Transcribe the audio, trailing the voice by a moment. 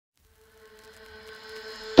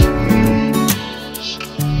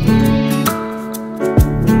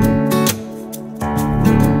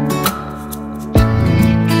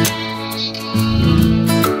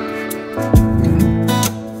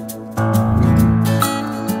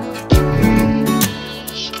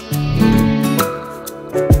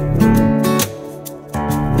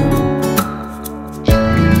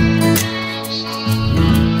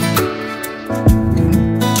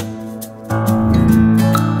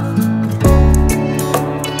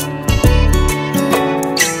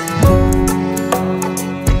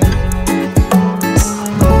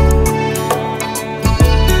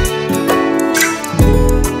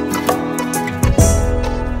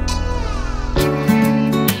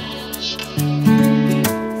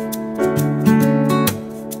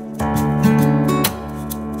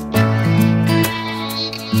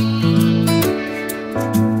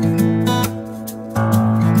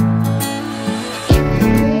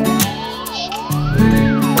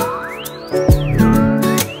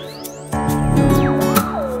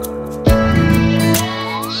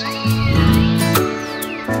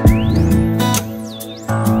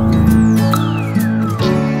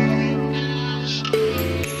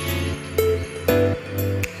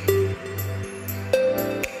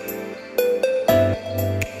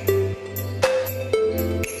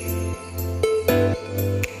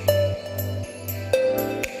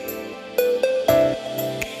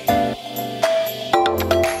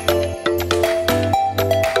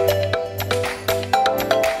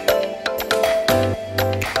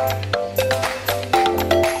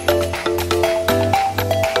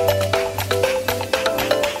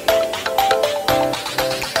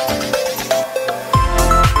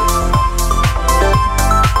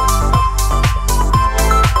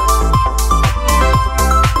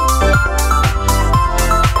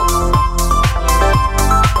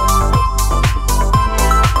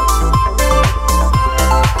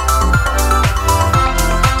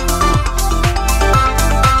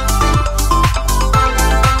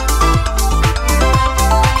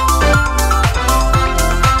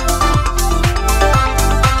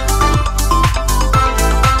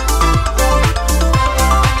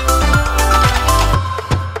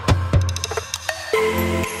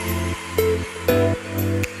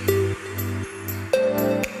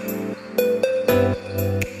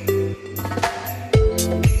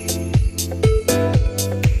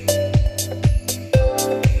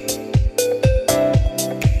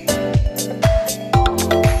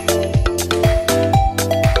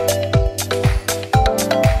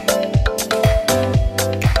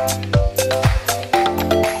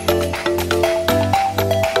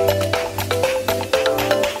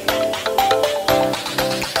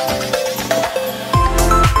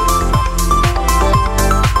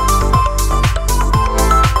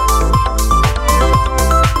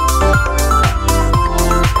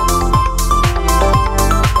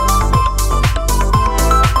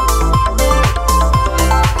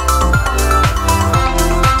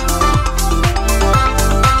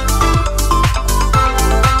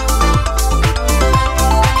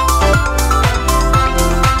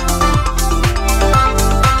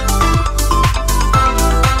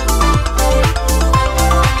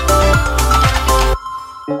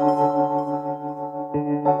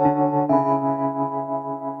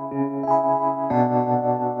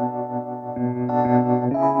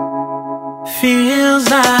Feels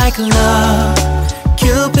like love.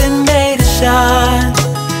 Cupid made a shot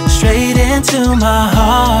straight into my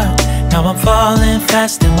heart. Now I'm falling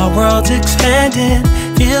fast and my world's expanding.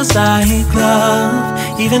 Feels like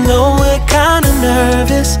love. Even though we're kinda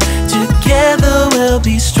nervous, together we'll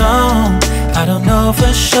be strong. I don't know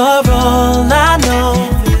for sure, all I know.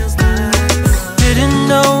 Didn't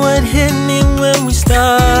know what hit me when we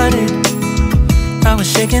started. I was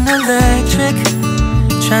shaking electric,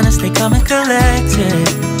 trying to stay calm and collected.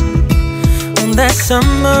 On that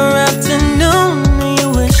summer afternoon, you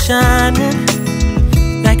were shining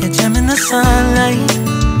like a gem in the sunlight.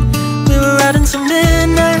 We were out until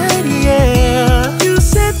midnight, yeah. You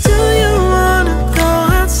said, do you wanna go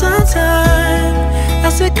out sometime? I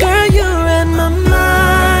said, girl, you read my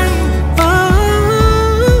mind.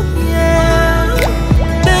 Oh, yeah.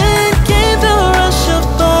 Then came the rush of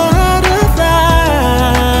butterflies,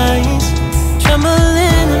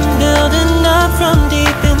 trembling and building up from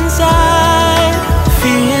deep inside.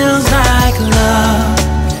 Feels like love.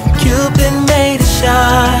 Cupid made a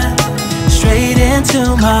shot straight into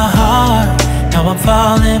my heart. Now I'm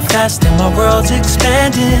falling fast and my world's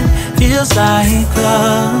expanding. Feels like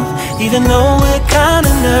love. Even though we're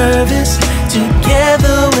kinda nervous,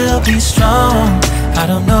 together we'll be strong. I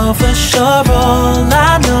don't know for sure, all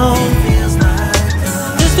I know.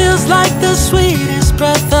 This feels like the sweetest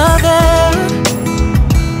breath of air.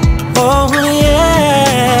 Oh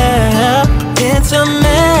yeah, it's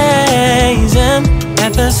amazing.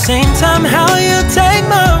 At the same time, how you take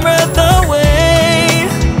my breath away.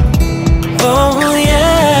 Oh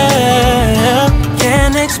yeah,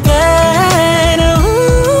 can't explain.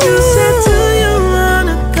 Ooh. You said, do you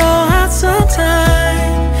wanna go out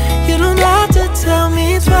sometime? You don't have to tell me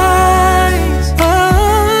twice.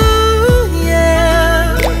 Oh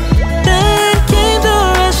yeah. Then came the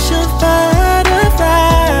rush of butterflies,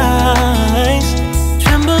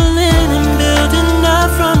 trembling and building up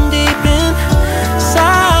from deep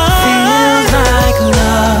inside. Feels like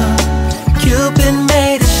love. Cupid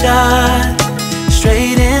made a shot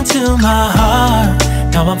straight into my heart.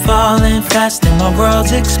 Now I'm falling fast and my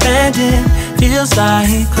world's expanding. Feels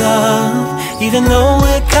like love. Even though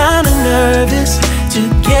we're kinda nervous,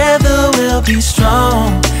 together we'll be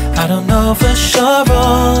strong. I don't know for sure,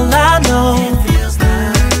 all I know.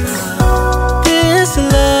 This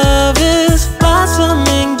love is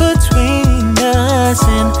blossoming between us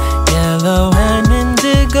in yellow and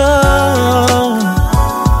indigo.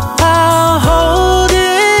 I'll hold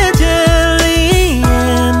it gently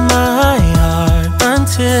in my heart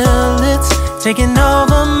until it's taking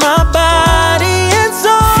over my body and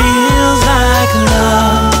soul. Feels like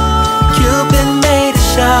love. Cupid made a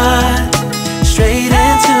shot straight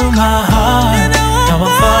into my heart. Now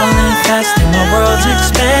I'm falling fast and my world's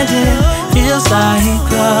expanding. Feels like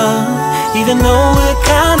love. Even though we're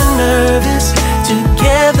kinda nervous,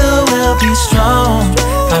 together we'll be strong.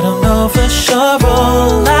 I don't know for sure,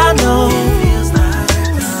 all I know.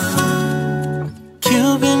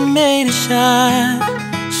 Cupid made a shot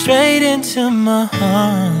straight into my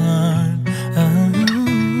heart.